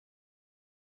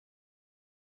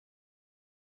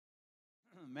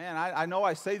Man, I know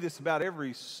I say this about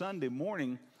every Sunday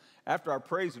morning after our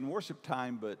praise and worship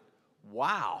time, but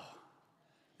wow.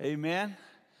 Amen.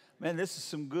 Man, this is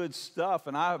some good stuff,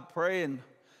 and I'm praying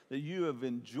that you have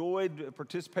enjoyed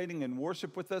participating in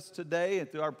worship with us today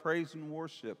and through our praise and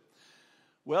worship.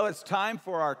 Well, it's time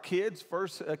for our kids,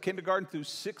 first kindergarten through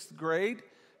sixth grade,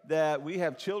 that we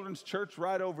have children's church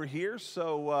right over here.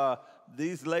 So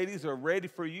these ladies are ready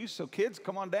for you. So kids,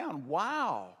 come on down.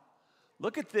 Wow.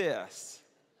 Look at this.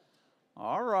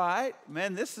 All right.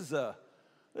 Man, this is a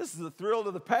thrill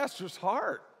to the pastor's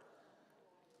heart.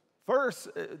 First,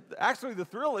 actually the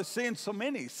thrill is seeing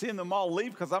them all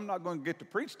leave, because I'm not going to get to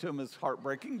preach to them is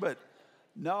heartbreaking. But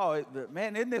no,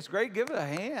 man, isn't this great? Give it a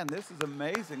hand. This is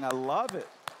amazing. I love it.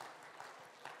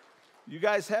 You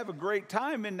guys have a great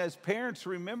time, and as parents,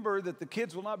 remember that the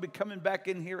kids will not be coming back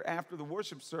in here after the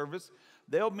worship service.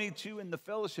 They'll meet you in the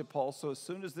fellowship hall, so as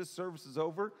soon as this service is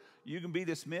over, you can be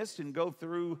dismissed and go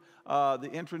through the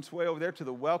entranceway over there to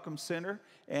the Welcome Center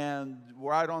and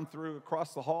right on through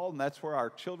across the hall, and that's where our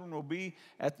children will be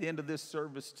at the end of this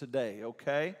service today,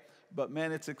 okay? But,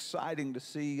 man, it's exciting to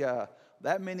see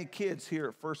that many kids here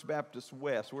at First Baptist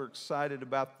West. We're excited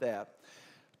about that.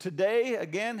 Today,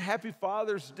 again, happy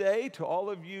Father's Day to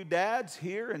all of you dads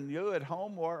here and you at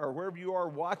home or wherever you are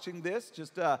watching this.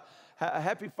 Just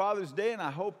happy Father's Day, and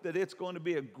I hope that it's going to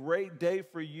be a great day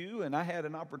for you. And I had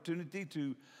an opportunity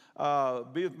to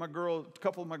be with a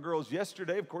couple of my girls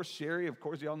yesterday. Of course, Sherry, of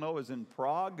course, y'all know, is in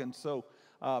Prague, and so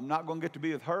I'm not going to get to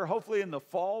be with her. Hopefully in the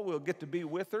fall we'll get to be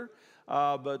with her.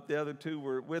 But the other two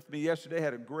were with me yesterday,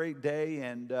 had a great day,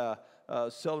 and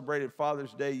celebrated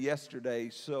Father's Day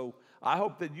yesterday. So I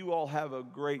hope that you all have a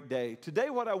great day.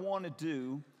 Today what I want to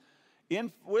do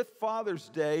with Father's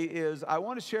Day is I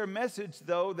want to share a message,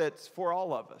 though, that's for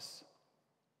all of us.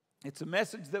 It's a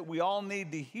message that we all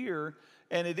need to hear,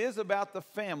 and it is about the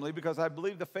family, because I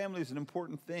believe the family is an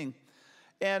important thing.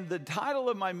 And the title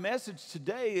of my message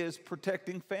today is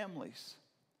Protecting Families.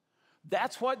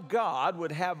 That's what God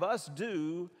would have us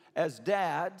do as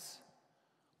dads,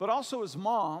 but also as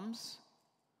moms,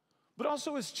 but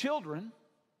also as children,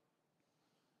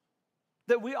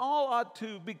 that we all ought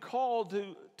to be called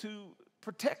to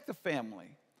protect the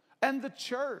family and the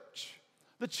church.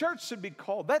 The church should be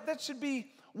called. That should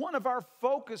be one of our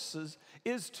focuses,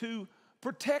 is to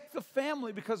protect the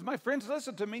family, because, my friends,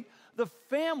 listen to me, the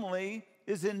family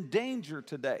is in danger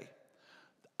today.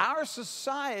 Our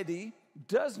society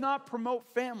does not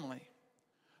promote family.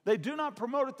 They do not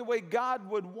promote it the way God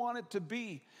would want it to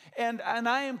be. And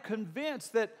I am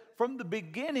convinced that from the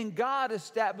beginning, God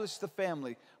established the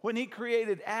family. When He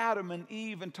created Adam and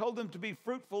Eve and told them to be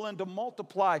fruitful and to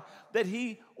multiply, that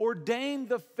He ordained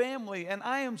the family. And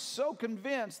I am so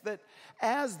convinced that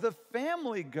as the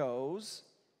family goes,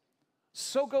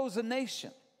 so goes a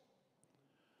nation.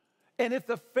 And if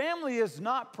the family is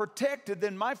not protected,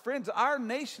 then, my friends, our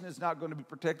nation is not going to be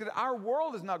protected. Our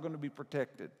world is not going to be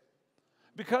protected.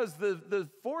 Because the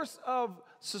force of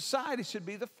society should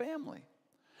be the family.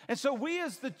 And so we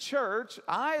as the church,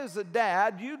 I as a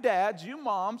dad, you dads, you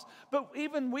moms, but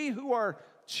even we who are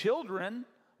children,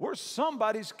 we're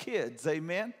somebody's kids,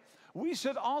 amen? We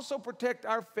should also protect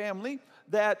our family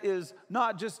that is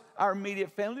not just our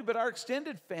immediate family, but our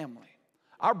extended family.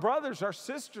 Our brothers, our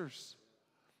sisters,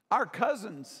 our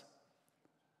cousins.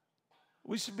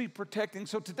 We should be protecting.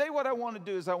 So today what I want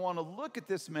to do is I want to look at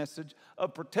this message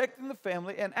of protecting the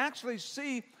family and actually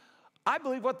see, I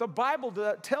believe, what the Bible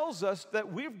tells us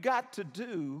that we've got to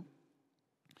do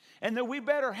and that we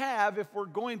better have if we're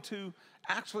going to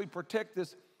actually protect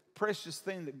this precious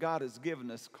thing that God has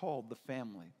given us called the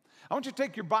family. I want you to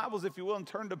take your Bibles, if you will, and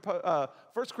turn to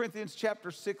 1 Corinthians chapter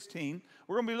 16.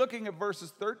 We're going to be looking at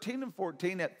verses 13 and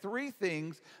 14 at three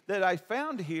things that I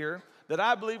found here that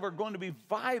I believe are going to be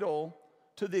vital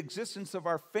to the existence of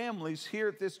our families here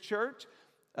at this church,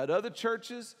 at other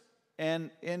churches, and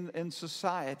in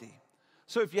society.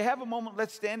 So if you have a moment,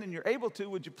 let's stand, and you're able to.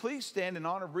 Would you please stand in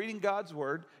honor of reading God's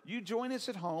Word? You join us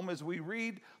at home as we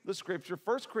read the Scripture,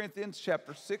 1 Corinthians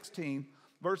chapter 16,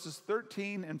 verses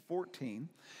 13 and 14.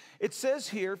 It says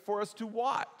here for us to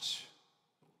watch.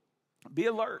 Be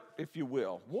alert, if you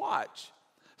will. Watch.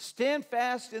 Stand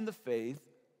fast in the faith.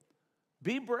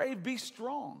 Be brave, be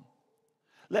strong.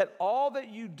 Let all that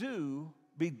you do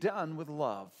be done with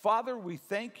love. Father, we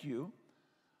thank you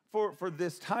for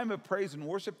this time of praise and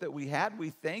worship that we had.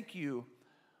 We thank you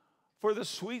for the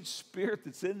sweet spirit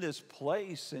that's in this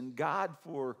place, and God,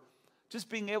 for just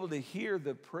being able to hear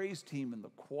the praise team and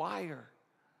the choir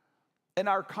and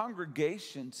our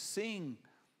congregation sing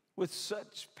with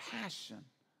such passion.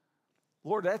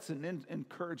 Lord, that's an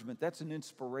encouragement. That's an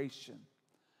inspiration.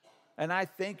 And I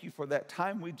thank you for that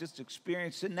time we just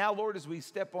experienced. And now, Lord, as we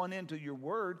step on into your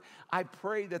word, I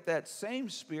pray that that same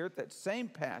spirit, that same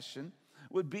passion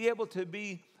would be able to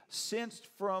be sensed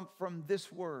from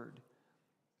this word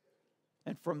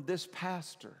and from this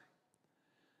pastor.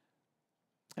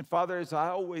 And Father, as I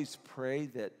always pray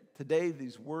that today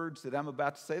these words that I'm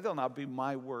about to say, they'll not be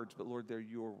my words, but Lord, they're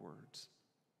your words.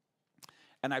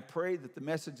 And I pray that the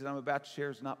message that I'm about to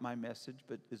share is not my message,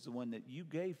 but is the one that you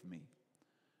gave me.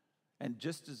 And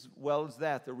just as well as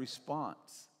that, the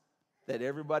response that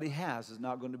everybody has is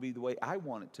not going to be the way I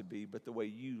want it to be, but the way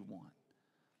you want.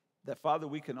 That, Father,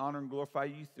 we can honor and glorify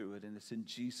you through it. And it's in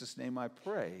Jesus' name I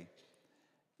pray.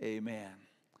 Amen.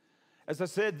 As I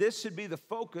said, this should be the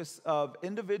focus of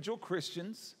individual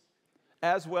Christians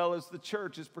as well as the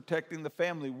church is protecting the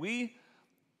family. We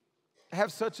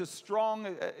have such a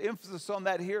strong emphasis on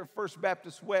that here at First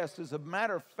Baptist West. As a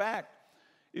matter of fact,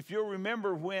 if you'll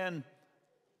remember when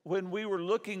we were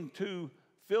looking to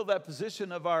fill that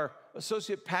position of our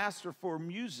associate pastor for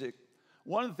music,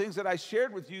 one of the things that I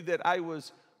shared with you that I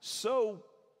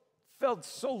felt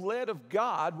so led of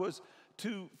God was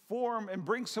to form and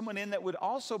bring someone in that would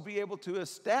also be able to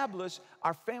establish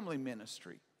our family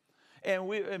ministry.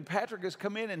 And Patrick has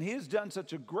come in and he has done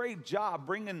such a great job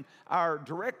bringing our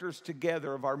directors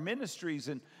together of our ministries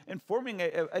and forming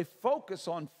a focus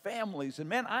on families. And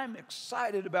man, I'm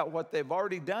excited about what they've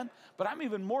already done, but I'm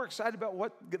even more excited about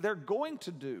what they're going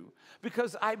to do.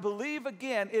 Because I believe,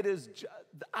 again, it is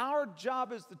our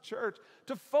job as the church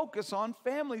to focus on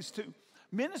families, to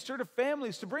minister to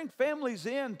families, to bring families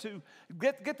in, to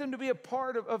get them to be a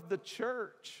part of the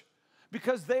church.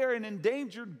 Because they are an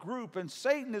endangered group and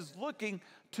Satan is looking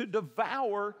to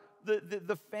devour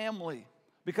the family.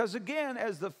 Because again,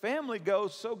 as the family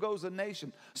goes, so goes a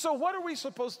nation. So what are we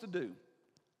supposed to do?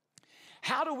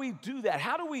 How do we do that?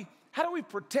 How do we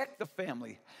protect the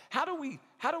family? How do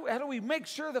we make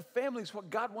sure the family is what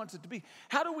God wants it to be?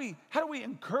 How do we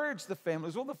encourage the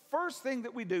families? Well, the first thing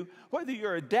that we do, whether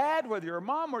you're a dad, whether you're a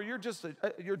mom, or you're just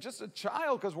a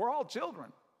child, because we're all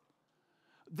children.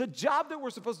 The job that we're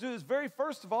supposed to do is very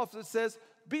first of all, it says,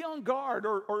 be on guard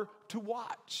or to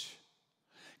watch.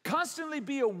 Constantly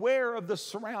be aware of the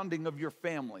surrounding of your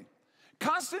family.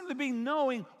 Constantly be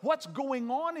knowing what's going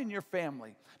on in your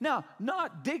family. Now,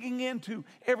 not digging into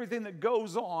everything that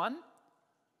goes on,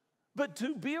 but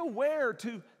to be aware,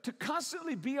 to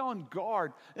constantly be on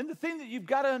guard. And the thing that you've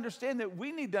got to understand, that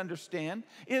we need to understand,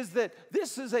 is that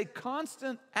this is a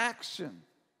constant action.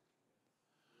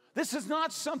 This is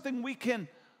not something we can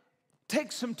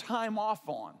take some time off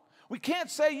on. We can't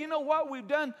say, you know what, we've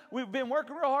been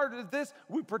working real hard at this,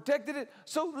 we protected it,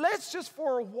 so let's just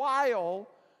for a while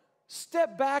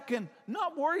step back and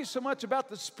not worry so much about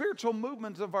the spiritual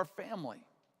movements of our family.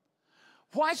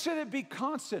 Why should it be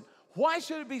constant? Why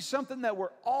should it be something that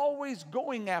we're always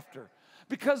going after?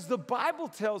 Because the Bible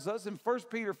tells us in 1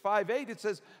 Peter 5:8, it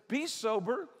says, be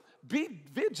sober, be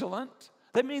vigilant.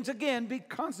 That means, again, be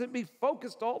constant, be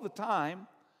focused all the time,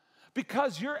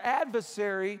 because your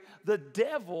adversary, the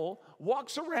devil,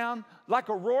 walks around like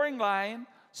a roaring lion,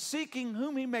 seeking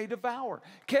whom he may devour.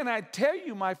 Can I tell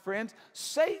you, my friends,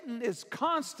 Satan is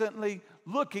constantly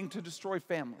looking to destroy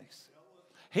families.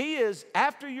 He is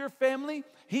after your family.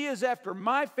 He is after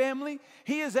my family.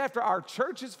 He is after our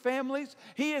church's families.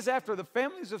 He is after the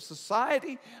families of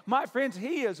society. My friends,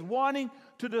 he is wanting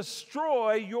to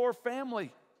destroy your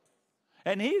family.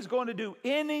 And he's going to do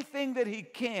anything that he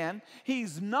can.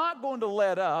 He's not going to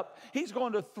let up. He's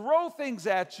going to throw things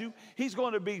at you. He's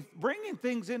going to be bringing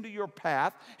things into your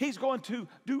path. He's going to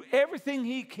do everything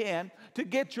he can to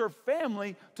get your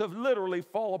family to literally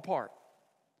fall apart.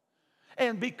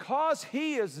 And because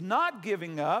he is not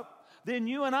giving up, then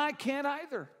you and I can't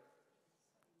either.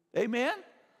 Amen?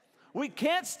 We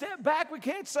can't step back. We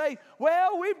can't say,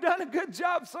 well, we've done a good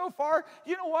job so far.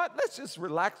 You know what? Let's just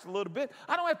relax a little bit.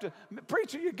 I don't have to.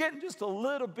 Preacher, you're getting just a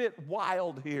little bit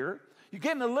wild here. You're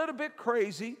getting a little bit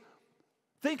crazy,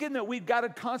 thinking that we've got to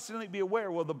constantly be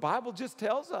aware. Well, the Bible just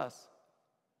tells us,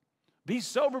 be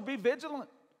sober, be vigilant.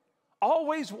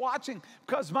 Always watching,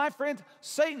 because my friends,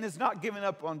 Satan is not giving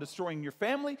up on destroying your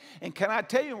family. And can I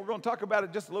tell you, we're going to talk about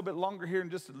it just a little bit longer here in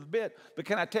just a little bit, but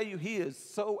can I tell you, he is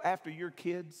so after your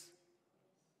kids.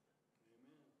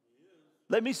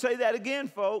 Let me say that again,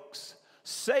 folks.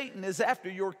 Satan is after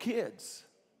your kids.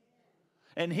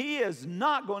 And he is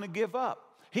not going to give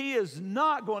up. He is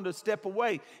not going to step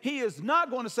away. He is not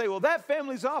going to say, well, that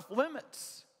family's off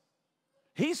limits.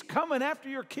 He's coming after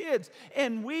your kids.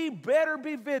 And we better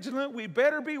be vigilant. We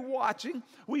better be watching.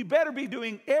 We better be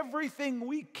doing everything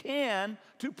we can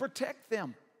to protect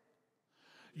them.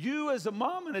 You as a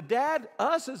mom and a dad,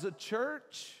 us as a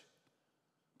church,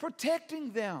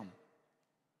 protecting them.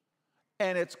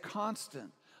 And it's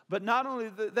constant. But not only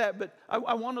that, but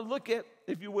I want to look at,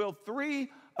 if you will,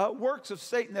 three works of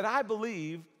Satan that I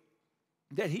believe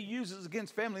that he uses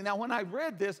against family. Now, when I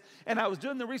read this and I was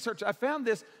doing the research, I found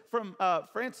this from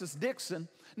Francis Dixon.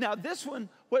 Now, this one,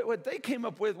 what he came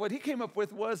up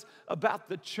with was about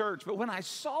the church. But when I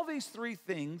saw these three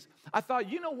things, I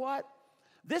thought, you know what?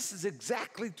 This is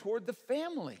exactly toward the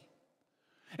family.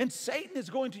 And Satan is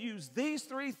going to use these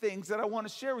three things that I want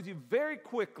to share with you very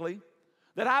quickly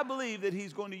that I believe that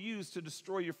he's going to use to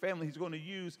destroy your family. He's going to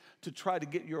use to try to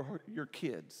get your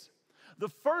kids. The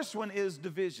first one is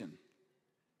division.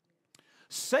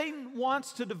 Satan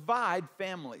wants to divide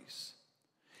families.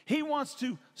 He wants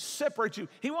to separate you.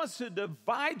 He wants to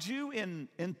divide you in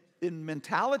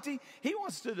mentality. He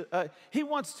wants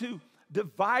to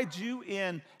divide you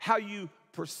in how you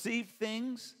perceive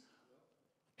things.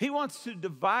 He wants to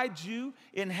divide you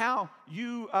in how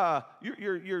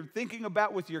you're thinking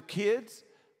about with your kids.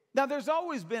 Now, there's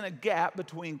always been a gap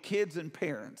between kids and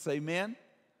parents. Amen?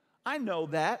 I know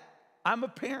that. I'm a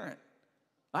parent.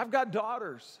 I've got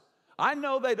daughters. I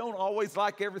know they don't always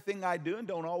like everything I do and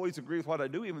don't always agree with what I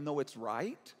do, even though it's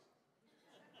right.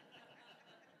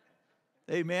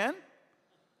 Amen?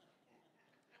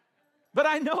 But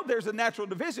I know there's a natural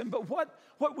division. But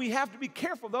what we have to be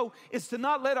careful, though, is to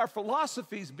not let our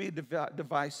philosophies be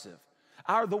divisive.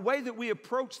 The way that we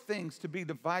approach things to be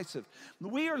divisive.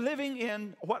 We are living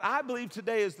in what I believe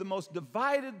today is the most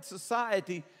divided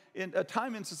society, in a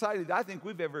time in society that I think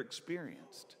we've ever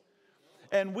experienced.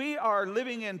 And we are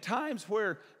living in times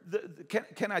where,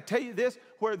 can I tell you this,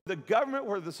 where the government,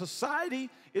 where the society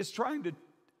is trying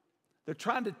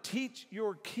to teach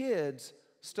your kids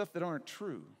stuff that aren't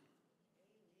true.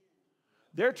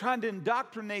 They're trying to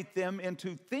indoctrinate them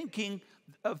into thinking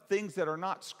of things that are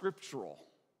not scriptural.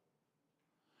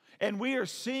 And we are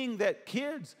seeing that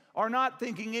kids are not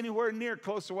thinking anywhere near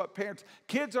close to what parents.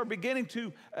 Kids are beginning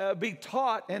to be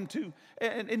taught and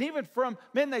even from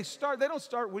men. They don't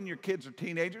start when your kids are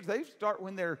teenagers. They start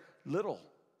when they're little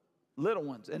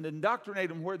ones, and indoctrinate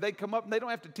them where they come up, and they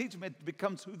don't have to teach them. It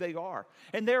becomes who they are.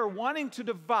 And they're wanting to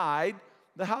divide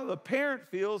how the parent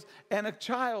feels and a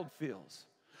child feels.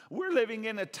 We're living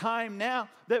in a time now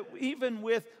that even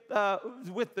with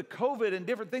the COVID and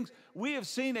different things, we have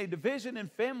seen a division in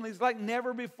families like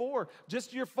never before.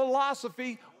 Just your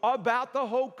philosophy about the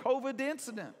whole COVID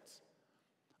incident.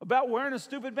 About wearing a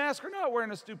stupid mask or not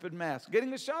wearing a stupid mask.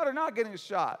 Getting a shot or not getting a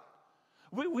shot.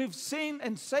 We've seen,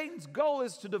 and Satan's goal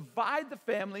is to divide the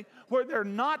family where they're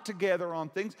not together on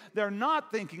things. They're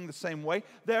not thinking the same way.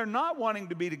 They're not wanting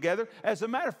to be together. As a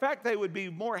matter of fact, they would be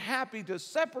more happy to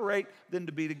separate than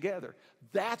to be together.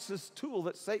 That's this tool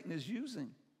that Satan is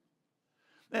using.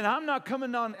 And I'm not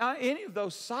coming on any of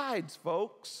those sides,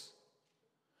 folks.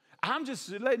 I'm just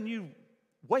letting you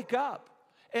wake up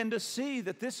and to see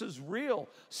that this is real.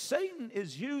 Satan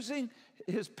is using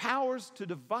his powers to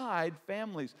divide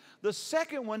families. The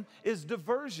second one is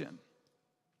diversion.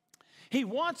 He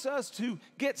wants us to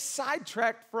get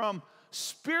sidetracked from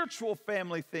spiritual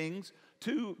family things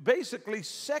to basically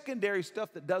secondary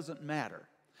stuff that doesn't matter.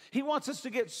 He wants us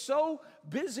to get so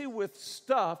busy with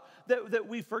stuff that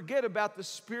we forget about the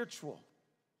spiritual.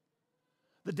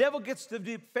 The devil gets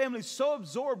the family so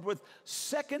absorbed with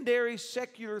secondary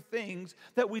secular things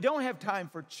that we don't have time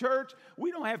for church. We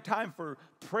don't have time for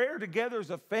prayer together as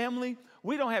a family.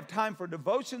 We don't have time for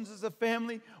devotions as a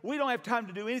family. We don't have time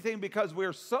to do anything because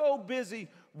we're so busy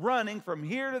running from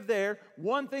here to there,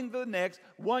 one thing to the next.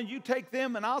 One, you take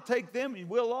them and I'll take them and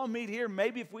we'll all meet here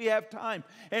maybe if we have time.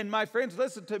 And my friends,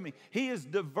 listen to me. He is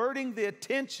diverting the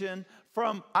attention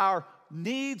from our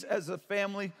needs as a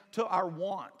family to our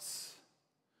wants.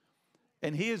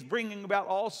 And he is bringing about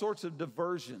all sorts of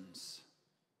diversions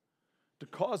to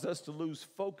cause us to lose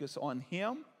focus on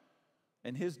him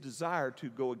and his desire to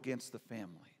go against the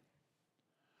family.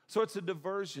 So it's a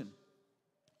diversion.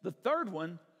 The third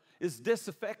one is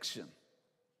disaffection.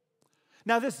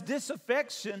 Now, this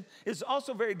disaffection is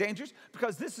also very dangerous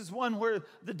because this is one where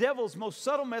the devil's most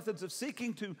subtle methods of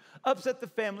seeking to upset the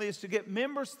family is to get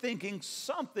members thinking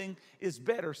something is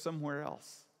better somewhere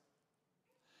else.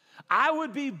 I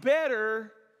would be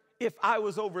better if I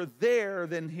was over there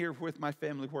than here with my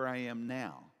family where I am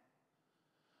now.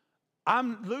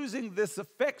 I'm losing this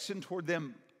affection toward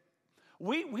them.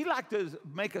 We like to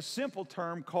make a simple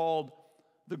term called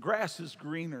the grass is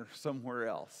greener somewhere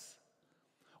else.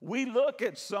 We look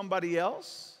at somebody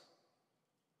else,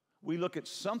 we look at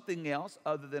something else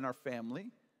other than our family,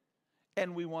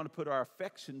 and we want to put our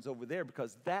affections over there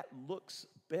because that looks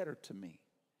better to me.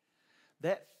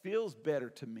 That feels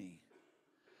better to me.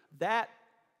 That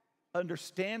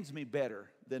understands me better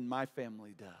than my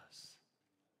family does.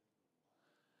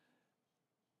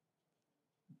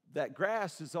 That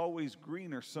grass is always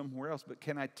greener somewhere else. But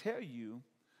can I tell you,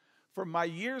 from my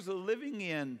years of living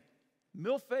in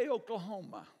Milfay,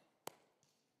 Oklahoma,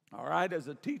 all right, as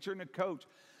a teacher and a coach,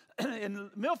 in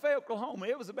Milfay, Oklahoma,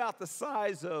 it was about the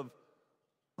size of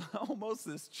almost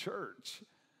this church.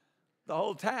 The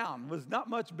whole town was not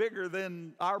much bigger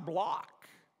than our block.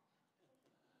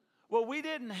 Well, we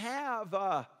didn't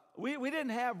have we didn't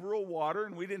have rural water,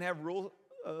 and we didn't have rural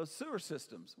sewer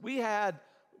systems. We had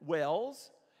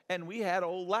wells, and we had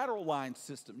old lateral line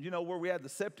systems, you know, where we had the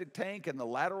septic tank and the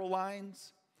lateral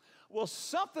lines. Well,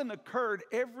 something occurred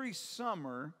every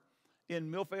summer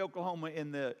in Milfay, Oklahoma.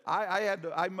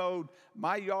 I mowed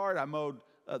my yard, I mowed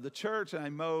the church, and I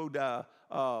mowed the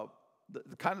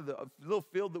little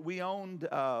field that we owned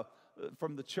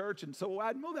from the church. And so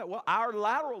I'd mow that. Well, our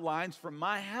lateral lines from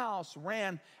my house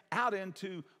ran out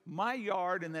into my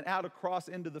yard and then out across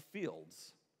into the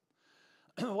fields.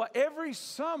 Well, every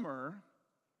summer,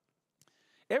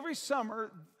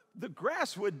 the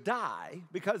grass would die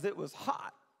because it was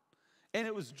hot and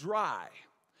it was dry.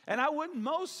 And I wouldn't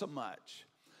mow so much.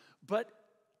 But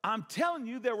I'm telling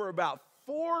you, there were about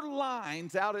 4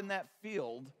 lines out in that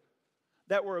field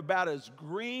that were about as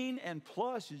green and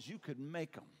plush as you could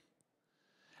make them.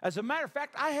 As a matter of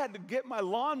fact, I had to get my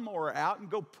lawnmower out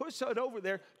and go push it over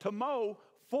there to mow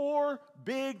 4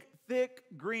 big, thick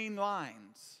green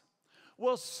lines.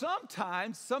 Well,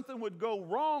 sometimes something would go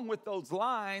wrong with those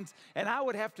lines, and I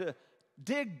would have to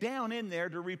dig down in there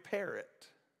to repair it.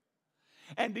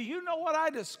 And do you know what I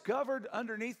discovered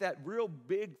underneath that real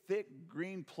big, thick,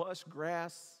 green, plush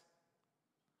grass?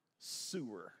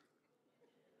 Sewer.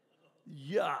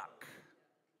 Yuck.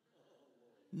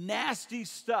 Nasty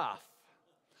stuff.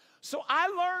 So I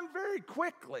learned very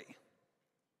quickly,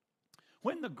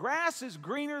 when the grass is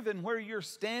greener than where you're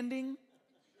standing,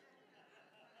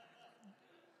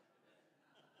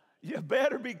 you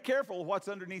better be careful of what's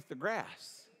underneath the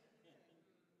grass.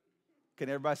 Can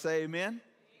everybody say amen? Amen?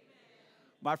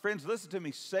 My friends, listen to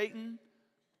me. Satan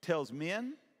tells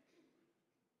men,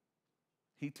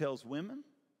 he tells women,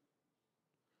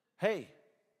 hey,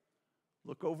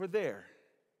 look over there.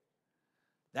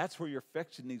 That's where your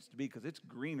affection needs to be, because it's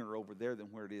greener over there than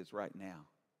where it is right now.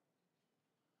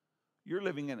 You're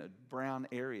living in a brown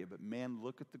area, but man,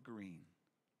 look at the green.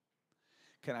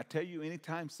 Can I tell you,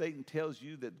 anytime Satan tells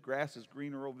you that grass is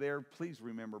greener over there, please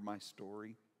remember my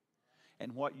story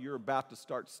and what you're about to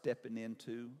start stepping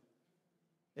into.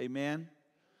 Amen?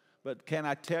 But can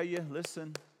I tell you,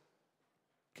 listen,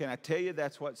 can I tell you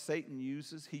that's what Satan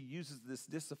uses? He uses this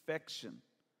disaffection.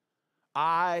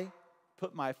 I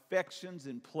put my affections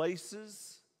in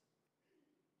places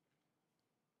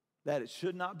that it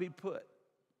should not be put,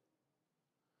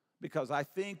 because I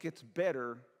think it's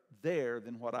better there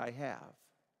than what I have.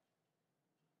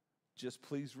 Just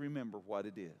please remember what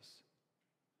it is.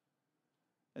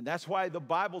 And that's why the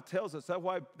Bible tells us,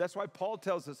 that's why Paul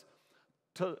tells us,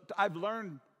 I've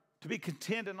learned to be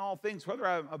content in all things, whether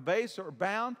I'm abased or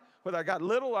bound, whether I got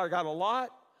little or I got a lot.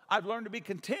 I've learned to be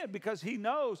content, because he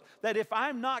knows that if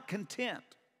I'm not content,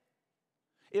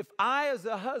 if I as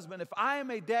a husband, if I am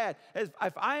a dad,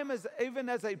 if I am even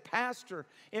as a pastor,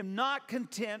 am not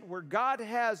content where God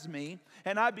has me,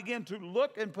 and I begin to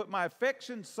look and put my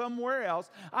affection somewhere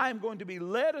else, I am going to be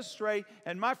led astray,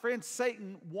 and my friend,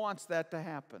 Satan wants that to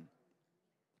happen.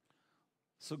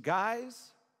 So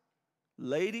guys,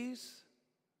 ladies,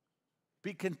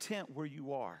 be content where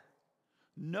you are.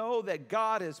 Know that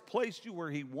God has placed you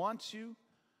where he wants you.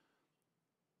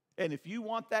 And if you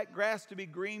want that grass to be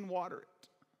green, water it.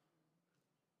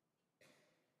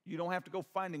 You don't have to go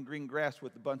finding green grass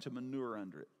with a bunch of manure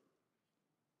under it.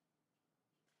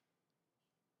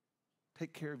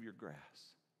 Take care of your grass.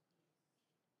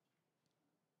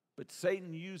 But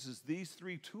Satan uses these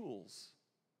 3 tools,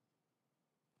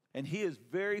 and he is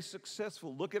very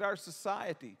successful. Look at our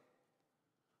society.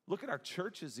 Look at our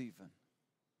churches even.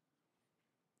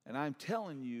 And I'm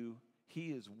telling you, he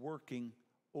is working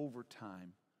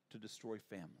overtime to destroy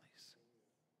families.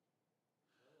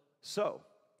 So,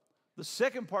 the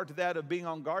second part to that of being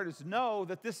on guard is know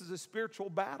that this is a spiritual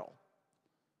battle.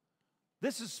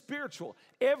 This is spiritual.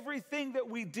 Everything that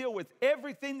we deal with,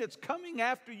 everything that's coming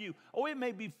after you, it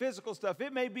may be physical stuff.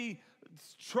 It may be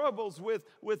troubles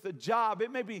with a job.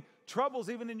 It may be troubles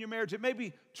even in your marriage. It may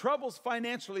be troubles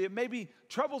financially. It may be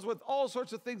troubles with all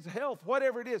sorts of things, health,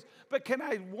 whatever it is. But can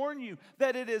I warn you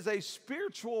that it is a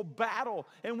spiritual battle,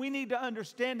 and we need to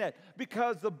understand that,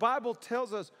 because the Bible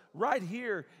tells us right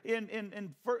here in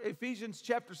Ephesians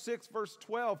chapter 6, verse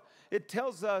 12, it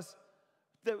tells us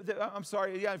I'm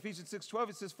sorry, yeah, Ephesians 6:12,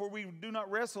 it says, for we do not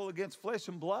wrestle against flesh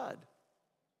and blood.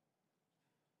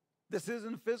 This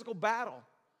isn't a physical battle,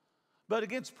 but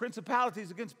against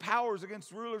principalities, against powers,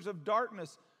 against rulers of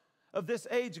darkness of this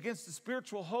age, against the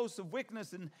spiritual hosts of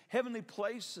wickedness in heavenly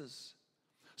places.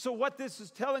 So what this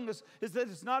is telling us is that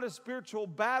it's not a spiritual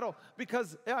battle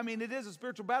because, it is a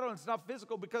spiritual battle and it's not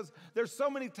physical, because there's so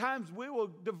many times we will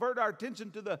divert our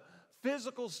attention to the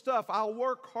physical stuff. I'll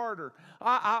work harder.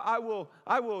 I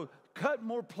will cut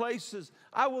more places.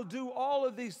 I will do all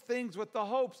of these things with the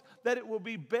hopes that it will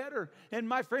be better. And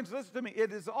my friends, listen to me.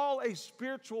 It is all a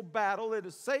spiritual battle. It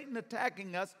is Satan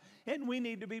attacking us, and we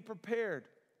need to be prepared.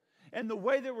 And the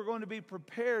way that we're going to be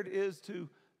prepared is to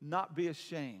not be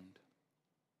ashamed.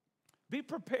 Be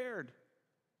prepared.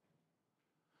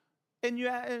 And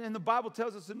the Bible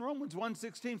tells us in Romans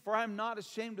 1:16, for I am not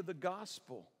ashamed of the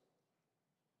gospel.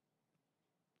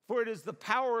 For it is the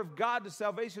power of God to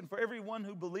salvation for everyone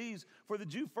who believes, for the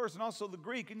Jew first and also the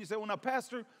Greek. And you say, well, now,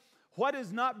 Pastor, what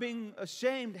does not being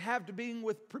ashamed have to being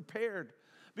with prepared?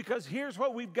 Because here's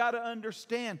what we've got to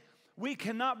understand. We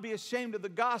cannot be ashamed of the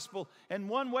gospel. And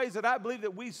one way that I believe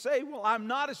that we say, well, I'm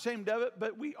not ashamed of it,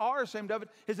 but we are ashamed of it,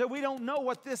 is that we don't know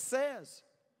what this says.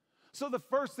 So the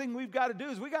first thing we've got to do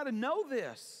is we got to know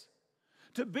this.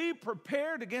 To be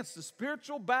prepared against the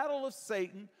spiritual battle of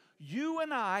Satan, you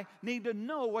and I need to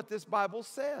know what this Bible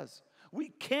says. We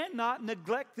cannot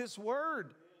neglect this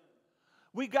word.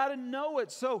 We got to know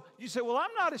it. So you say, well,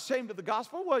 I'm not ashamed of the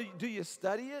gospel. Well, do you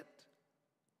study it?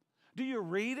 Do you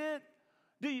read it?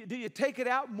 Do you take it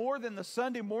out more than the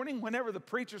Sunday morning whenever the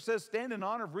preacher says stand in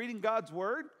honor of reading God's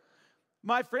word?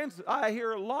 My friends, I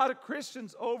hear a lot of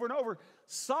Christians over and over,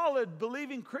 solid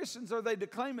believing Christians, or they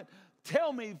declaim it,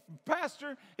 tell me,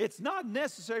 Pastor, it's not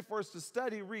necessary for us to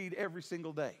study, read every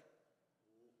single day.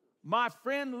 My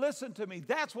friend, listen to me.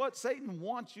 That's what Satan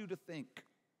wants you to think.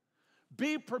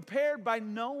 Be prepared by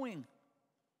knowing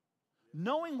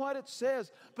what it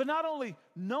says. But not only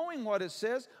knowing what it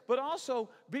says, but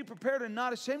also be prepared and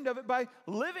not ashamed of it by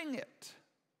living it.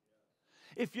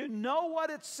 If you know what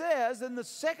it says, then the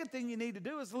second thing you need to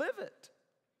do is live it.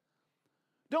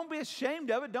 Don't be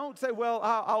ashamed of it. Don't say, well,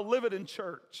 I'll live it in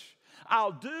church.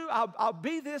 I'll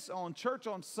be this on church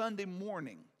on Sunday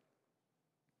morning.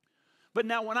 But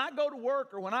now when I go to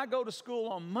work or when I go to school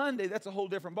on Monday, that's a whole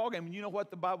different ballgame. And you know what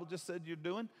the Bible just said you're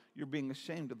doing? You're being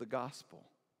ashamed of the gospel.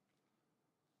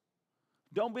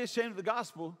 Don't be ashamed of the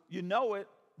gospel. You know it,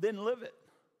 then live it.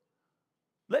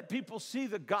 Let people see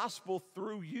the gospel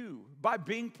through you by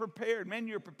being prepared. Man,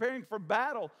 you're preparing for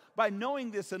battle by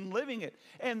knowing this and living it.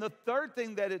 And the third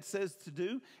thing that it says to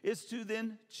do is to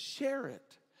then share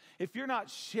it. If you're not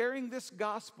sharing this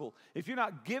gospel, if you're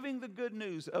not giving the good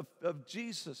news of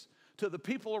Jesus to the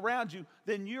people around you,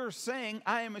 then you're saying,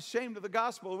 I am ashamed of the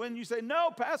gospel. When you say,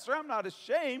 no, Pastor, I'm not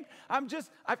ashamed. I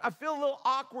feel a little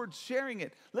awkward sharing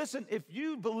it. Listen, if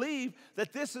you believe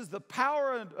that this is the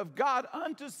power of God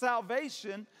unto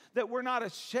salvation, that we're not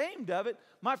ashamed of it,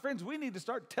 my friends, we need to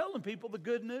start telling people the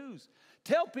good news.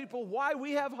 Tell people why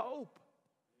we have hope.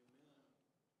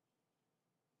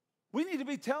 We need to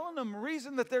be telling them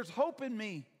reason that there's hope in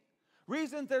me,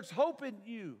 reason there's hope in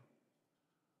you.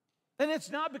 And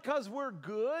it's not because we're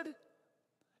good.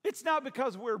 It's not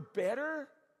because we're better.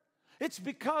 It's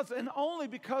because and only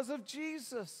because of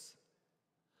Jesus.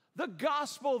 The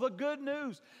gospel, the good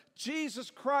news. Jesus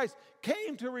Christ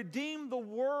came to redeem the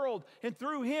world. And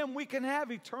through him we can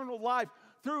have eternal life.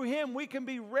 Through him we can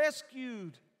be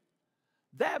rescued.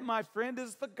 That, my friend,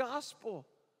 is the gospel.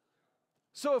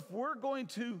 So if we're going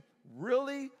to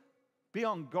really be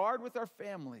on guard with our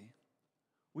family,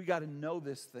 we got to know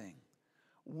this thing.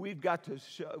 We've got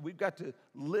to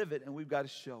live it, and we've got to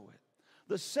show it.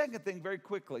 The second thing, very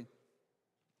quickly,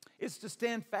 is to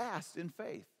stand fast in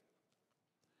faith.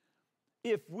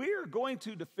 If we're going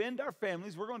to defend our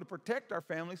families, we're going to protect our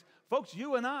families, folks,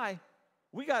 you and I,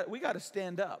 we got to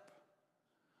stand up.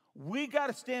 We got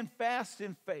to stand fast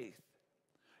in faith.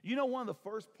 You know, one of the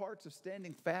first parts of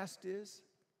standing fast is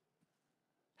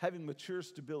having mature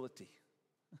stability.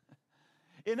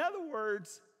 In other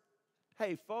words,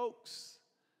 hey, folks,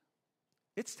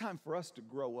 it's time for us to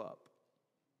grow up.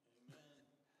 Amen.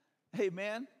 Hey,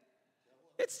 man,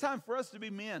 it's time for us to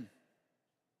be men.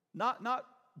 Not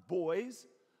boys,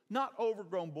 not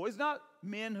overgrown boys, not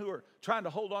men who are trying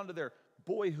to hold on to their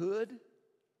boyhood.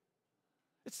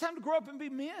 It's time to grow up and be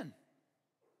men.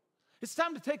 It's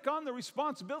time to take on the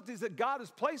responsibilities that God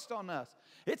has placed on us.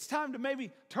 It's time to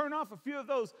maybe turn off a few of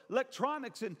those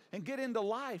electronics and get into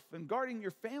life and guarding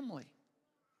your family.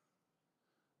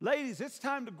 Ladies, it's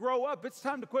time to grow up. It's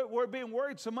time to quit being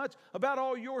worried so much about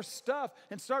all your stuff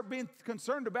and start being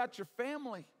concerned about your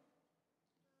family.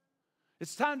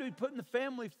 It's time to be putting the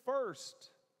family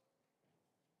first.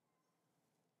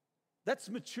 That's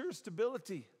mature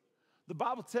stability. The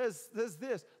Bible says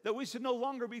this, that we should no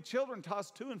longer be children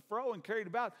tossed to and fro and carried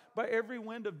about by every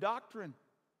wind of doctrine,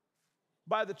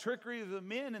 by the trickery of the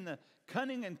men and the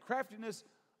cunning and craftiness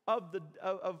of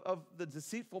the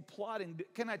deceitful plotting.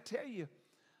 Can I tell you,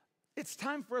 it's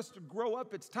time for us to grow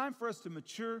up. It's time for us to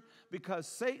mature, because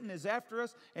Satan is after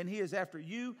us, and he is after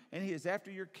you, and he is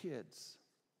after your kids.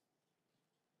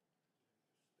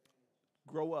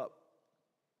 Grow up.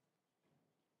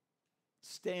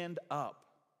 Stand up.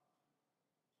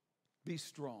 Be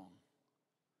strong.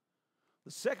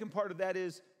 The second part of that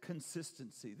is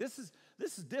consistency. This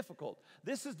is difficult.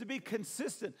 This is to be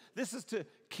consistent. This is to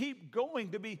keep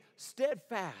going, to be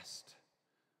steadfast.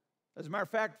 As a matter of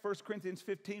fact, 1 Corinthians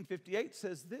 15:58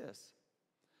 says this: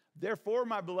 "Therefore,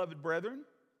 my beloved brethren,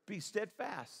 be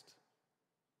steadfast,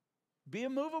 be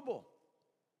immovable.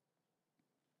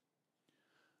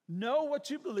 Know what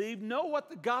you believe. Know what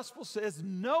the gospel says.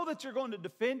 Know that you're going to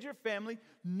defend your family.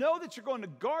 Know that you're going to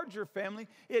guard your family.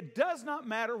 It does not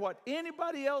matter what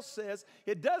anybody else says.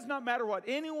 It does not matter what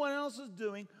anyone else is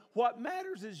doing. What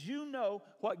matters is you know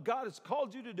what God has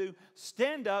called you to do.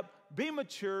 Stand up, be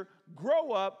mature,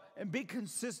 grow up, and be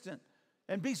consistent.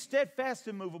 And be steadfast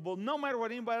and immovable, no matter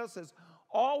what anybody else says.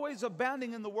 Always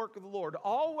abounding in the work of the Lord.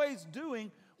 Always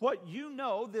doing what you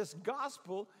know this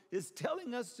gospel is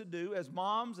telling us to do as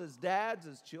moms, as dads,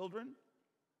 as children.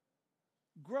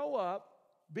 Grow up,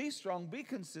 be strong, be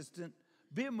consistent,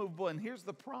 be immovable. And here's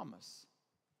the promise: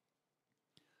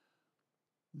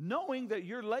 knowing that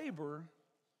your labor,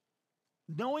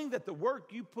 knowing that the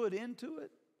work you put into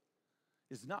it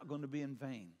is not going to be in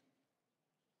vain.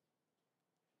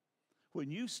 When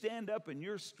you stand up and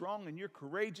you're strong and you're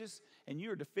courageous and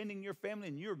you're defending your family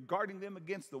and you're guarding them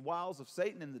against the wiles of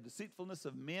Satan and the deceitfulness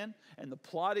of men and the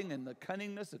plotting and the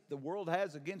cunningness that the world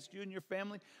has against you and your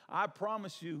family, I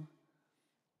promise you,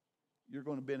 you're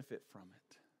going to benefit from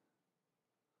it.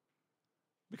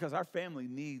 Because our family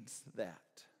needs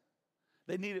that.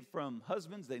 They need it from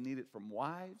husbands. They need it from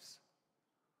wives,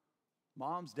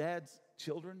 moms, dads,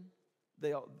 children.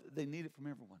 They need it from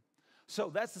everyone. So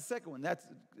that's the second one.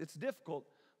 It's difficult,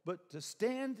 but to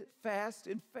stand fast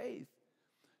in faith,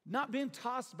 not being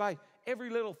tossed by every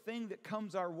little thing that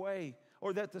comes our way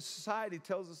or that the society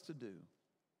tells us to do.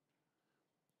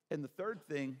 And the third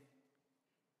thing,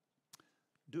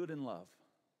 do it in love.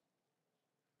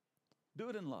 Do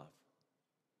it in love.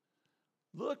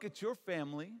 Look at your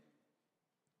family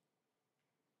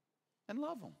and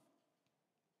love them.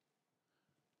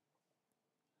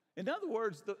 In other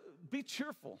words, be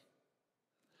cheerful.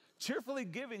 Cheerfully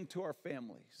giving to our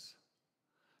families.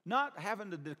 Not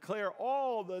having to declare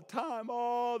all the time,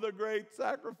 all the great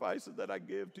sacrifices that I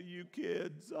give to you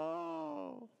kids.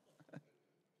 Oh.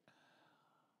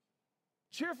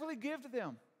 Cheerfully give to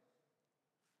them.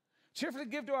 Cheerfully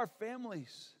give to our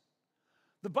families.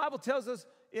 The Bible tells us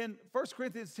in 1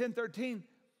 Corinthians 10:13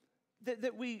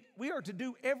 that we are to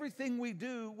do everything we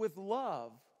do with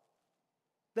love.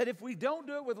 That if we don't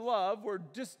do it with love, we're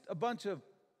just a bunch of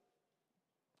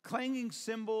clanging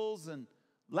cymbals and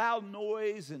loud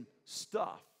noise and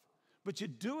stuff. But you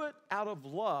do it out of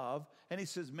love, and he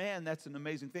says, man, that's an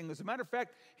amazing thing. As a matter of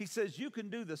fact, he says you can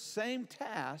do the same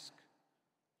task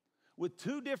with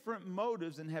two different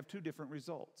motives and have two different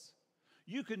results.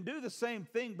 You can do the same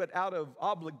thing but out of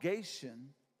obligation,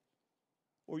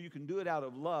 or you can do it out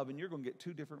of love, and you're going to get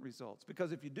two different results.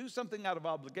 Because if you do something out of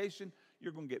obligation,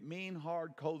 you're going to get mean,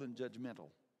 hard, cold, and judgmental.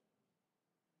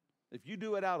 If you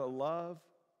do it out of love,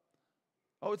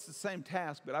 oh, it's the same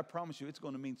task, but I promise you it's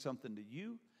going to mean something to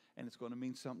you and it's going to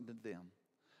mean something to them,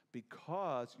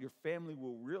 because your family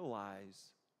will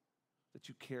realize that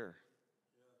you care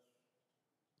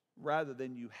rather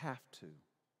than you have to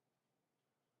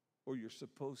or you're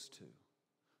supposed to.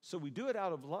 So we do it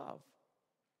out of love.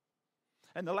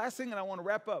 And the last thing, and I want to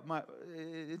wrap up,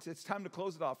 it's time to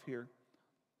close it off here.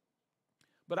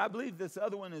 But I believe this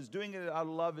other one is doing it out of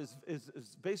love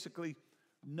is basically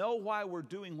know why we're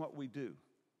doing what we do.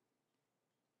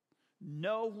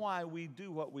 Know why we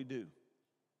do what we do.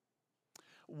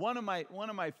 One of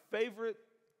my favorite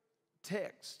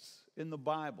texts in the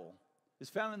Bible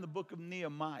is found in the book of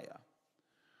Nehemiah.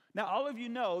 Now, all of you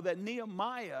know that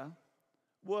Nehemiah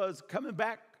was coming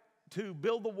back to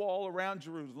build the wall around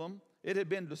Jerusalem. It had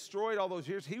been destroyed all those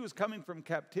years. He was coming from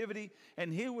captivity,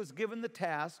 and he was given the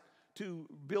task to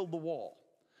build the wall.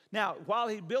 Now, while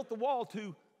he built the wall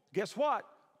to, guess what?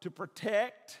 To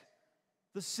protect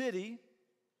the city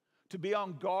to be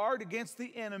on guard against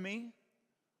the enemy,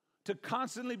 to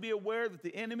constantly be aware that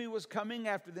the enemy was coming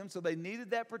after them, so they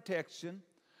needed that protection.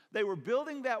 They were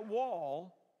building that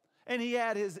wall, and he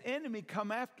had his enemy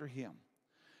come after him.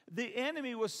 The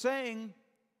enemy was saying,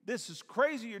 this is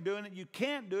crazy you're doing it. You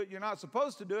can't do it. You're not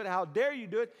supposed to do it. How dare you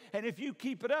do it? And if you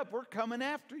keep it up, we're coming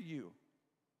after you.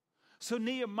 So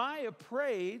Nehemiah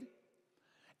prayed,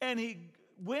 and he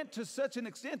went to such an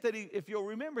extent that if you'll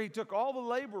remember, he took all the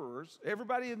laborers,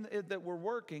 everybody that were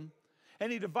working,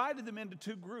 and he divided them into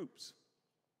two groups.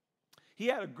 He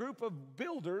had a group of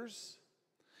builders,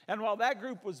 and while that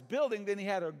group was building, then he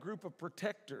had a group of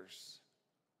protectors.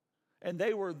 And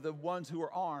they were the ones who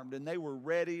were armed, and they were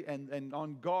ready and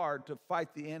on guard to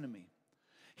fight the enemy.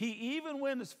 He even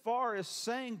went as far as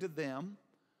saying to them,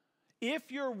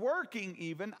 if you're working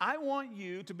even, I want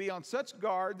you to be on such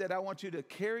guard that I want you to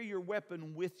carry your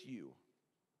weapon with you.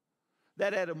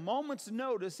 That at a moment's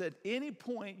notice, at any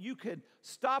point, you could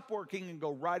stop working and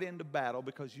go right into battle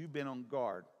because you've been on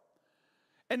guard.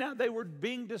 And now they were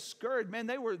being discouraged.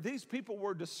 Man, these people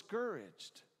were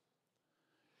discouraged.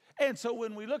 And so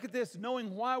when we look at this,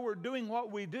 knowing why we're doing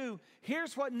what we do,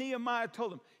 here's what Nehemiah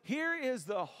told them. Here is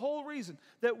the whole reason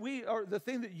that we are, the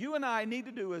thing that you and I need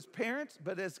to do as parents,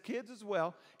 but as kids as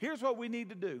well. Here's what we need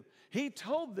to do. He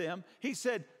told them, he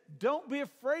said, don't be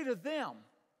afraid of them.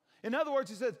 In other words,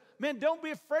 he says, man, don't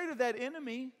be afraid of that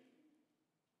enemy.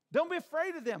 Don't be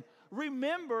afraid of them.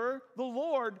 Remember the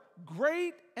Lord,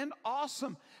 great and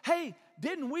awesome. Hey,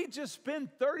 didn't we just spend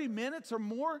 30 minutes or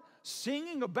more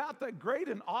singing about that great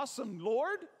and awesome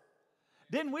Lord?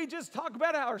 Didn't we just talk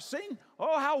about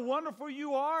how wonderful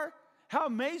you are, how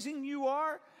amazing you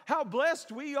are, how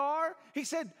blessed we are? He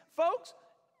said, folks,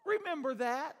 remember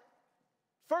that.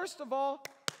 First of all,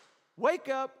 wake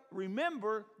up,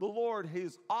 remember the Lord. He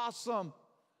is awesome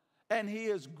and He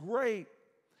is great.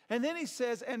 And then he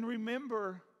says, and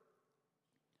remember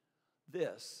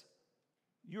this,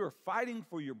 you are fighting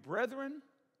for your brethren,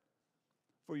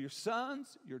 for your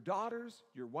sons, your daughters,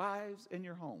 your wives, and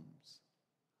your homes.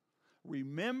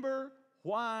 Remember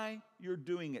why you're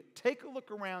doing it. Take a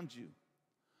look around you.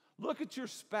 Look at your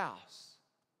spouse.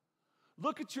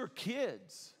 Look at your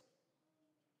kids.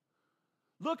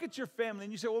 Look at your family.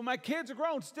 And you say, well, my kids are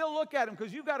grown. Still look at them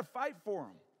because you've got to fight for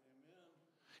them.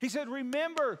 He said,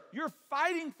 remember, you're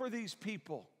fighting for these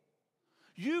people.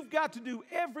 You've got to do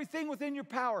everything within your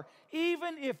power.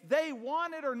 Even if they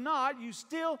want it or not, you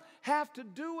still have to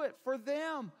do it for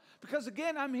them. Because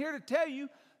again, I'm here to tell you,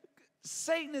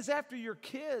 Satan is after your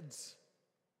kids.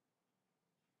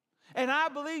 And I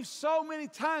believe so many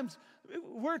times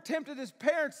we're tempted as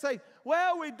parents to say,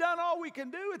 well, we've done all we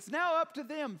can do. It's now up to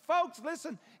them. Folks,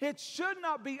 listen, it should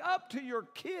not be up to your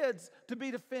kids to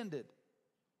be defended.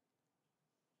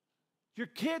 Your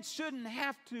kids shouldn't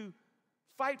have to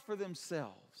fight for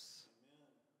themselves.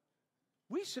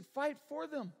 We should fight for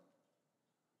them.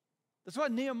 That's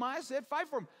what Nehemiah said, fight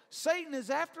for them. Satan is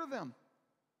after them.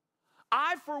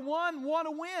 I, for one, want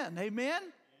to win. Amen?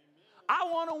 I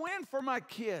want to win for my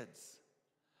kids.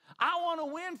 I want to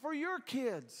win for your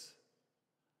kids.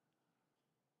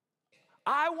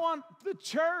 I want the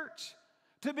church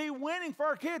to be winning for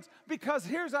our kids because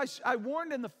I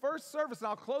warned in the first service, and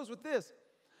I'll close with this.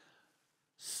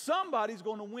 Somebody's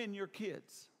going to win your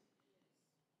kids.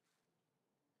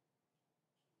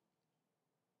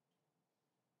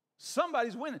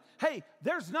 Somebody's winning. Hey,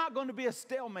 there's not going to be a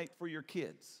stalemate for your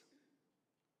kids.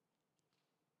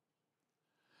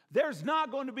 There's not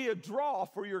going to be a draw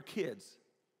for your kids.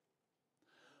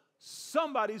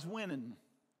 Somebody's winning.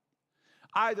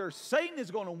 Either Satan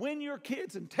is going to win your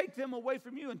kids and take them away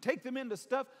from you and take them into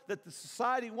stuff that the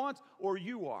society wants, or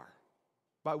you are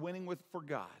by winning for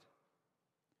God.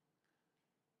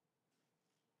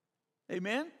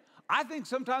 Amen? I think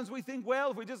sometimes we think,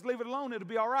 well, if we just leave it alone, it'll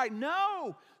be all right.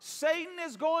 No, Satan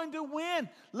is going to win.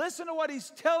 Listen to what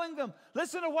he's telling them.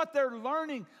 Listen to what they're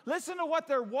learning. Listen to what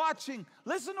they're watching.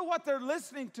 Listen to what they're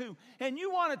listening to. And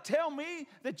you want to tell me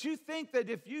that you think that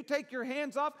if you take your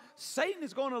hands off, Satan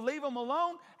is going to leave them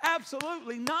alone?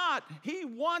 Absolutely not. He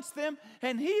wants them,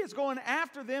 and he is going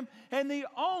after them. And the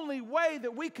only way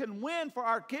that we can win for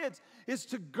our kids is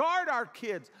to guard our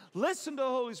kids. Listen to the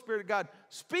Holy Spirit of God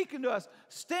speaking to us.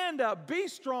 Stand up, be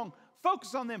strong,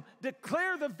 focus on them,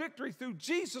 declare the victory through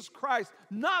Jesus Christ,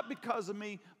 not because of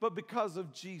me, but because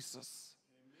of Jesus.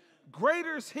 Amen.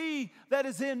 Greater is He that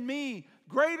is in me.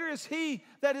 Greater is He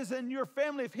that is in your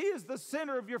family. If He is the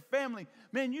center of your family,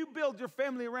 man, you build your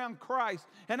family around Christ.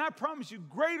 And I promise you,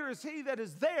 greater is He that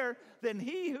is there than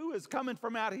he who is coming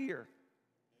from out here.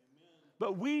 Amen.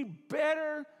 But we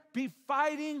better be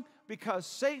fighting because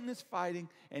Satan is fighting,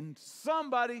 and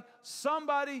somebody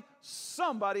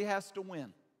has to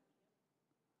win.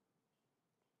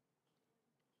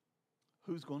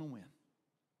 Who's going to win?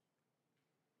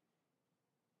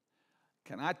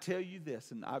 Can I tell you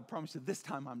this? And I promise you this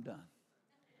time I'm done.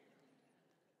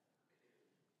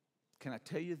 Can I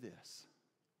tell you this?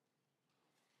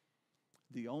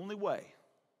 The only way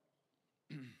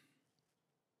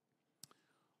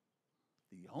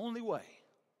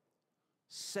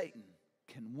Satan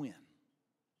can win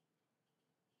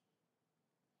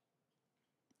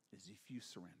is if you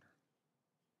surrender.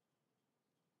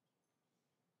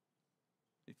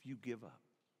 If you give up.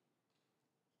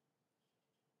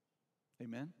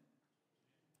 Amen?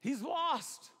 He's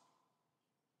lost.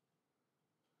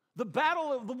 The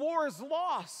battle of the war is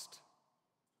lost.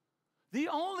 The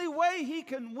only way he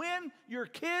can win your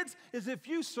kids is if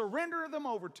you surrender them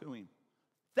over to him.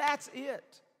 That's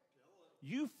it.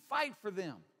 You fight for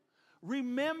them.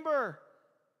 Remember,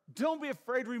 don't be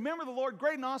afraid. Remember the Lord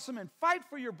great and awesome, and fight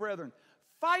for your brethren.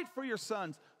 Fight for your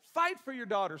sons. Fight for your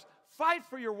daughters. Fight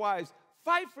for your wives.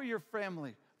 Fight for your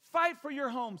family. Fight for your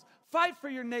homes. Fight for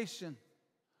your nation.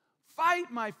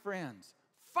 Fight, my friends.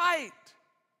 Fight.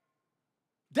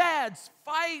 Dads,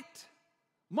 fight.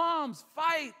 Moms,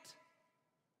 fight.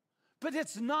 But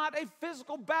it's not a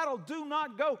physical battle. Do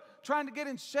not go trying to get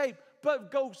in shape,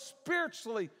 but go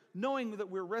spiritually, knowing that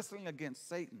we're wrestling against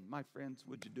Satan. My friends,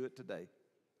 would you do it today?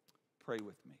 Pray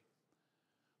with me.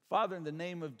 Father, in the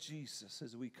name of Jesus,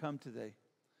 as we come today,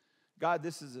 God,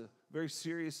 this is a very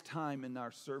serious time in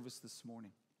our service this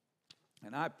morning.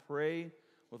 And I pray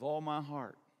with all my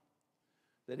heart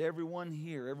that everyone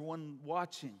here, everyone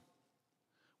watching,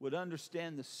 would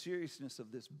understand the seriousness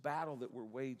of this battle that we're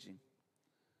waging.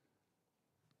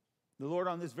 The Lord,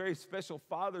 on this very special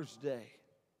Father's Day,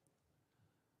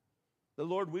 the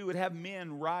Lord, we would have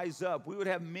men rise up. We would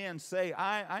have men say,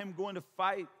 I'm going to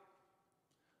fight.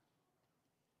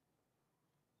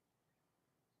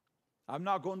 I'm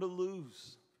not going to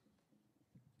lose.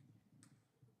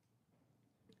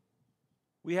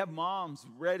 We have moms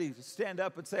ready to stand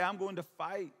up and say, I'm going to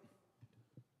fight.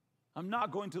 I'm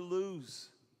not going to lose.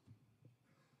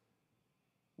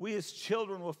 We as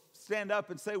children will stand up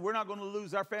and say, we're not going to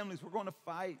lose our families. We're going to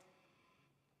fight.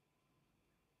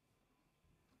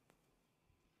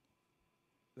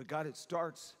 But God, it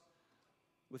starts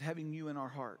with having you in our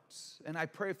hearts. And I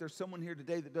pray if there's someone here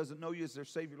today that doesn't know you as their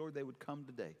Savior, Lord, they would come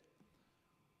today.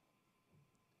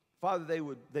 Father,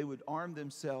 they would arm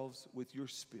themselves with your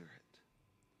Spirit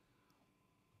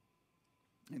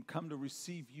and come to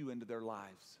receive you into their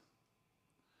lives.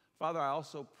 Father, I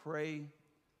also pray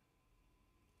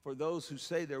for those who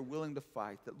say they're willing to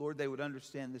fight, that, Lord, they would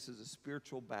understand this is a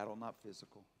spiritual battle, not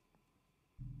physical.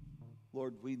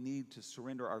 Lord, we need to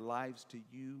surrender our lives to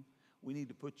you. We need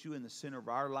to put you in the center of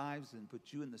our lives and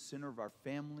put you in the center of our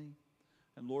family.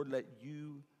 And, Lord, let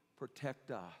you protect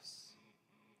us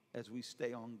as we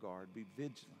stay on guard. Be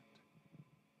vigilant.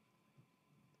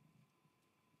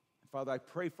 Father, I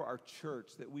pray for our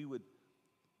church that we would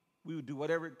do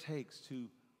whatever it takes to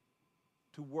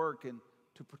work and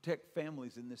to protect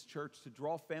families in this church, to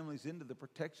draw families into the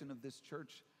protection of this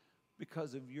church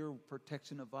because of your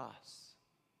protection of us,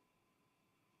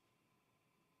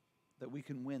 that we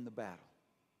can win the battle.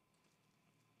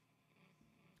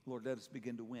 Lord, let us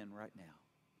begin to win right now.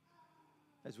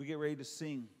 As we get ready to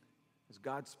sing, as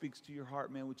God speaks to your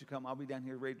heart, man, would you come? I'll be down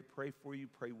here ready to pray for you,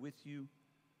 pray with you.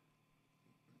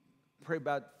 Pray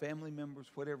about family members,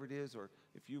 whatever it is, or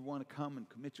if you want to come and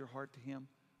commit your heart to him,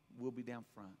 we'll be down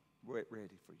front,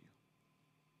 ready for you.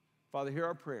 Father, hear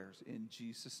our prayers in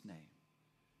Jesus' name.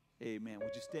 Amen.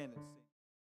 Would you stand and sing?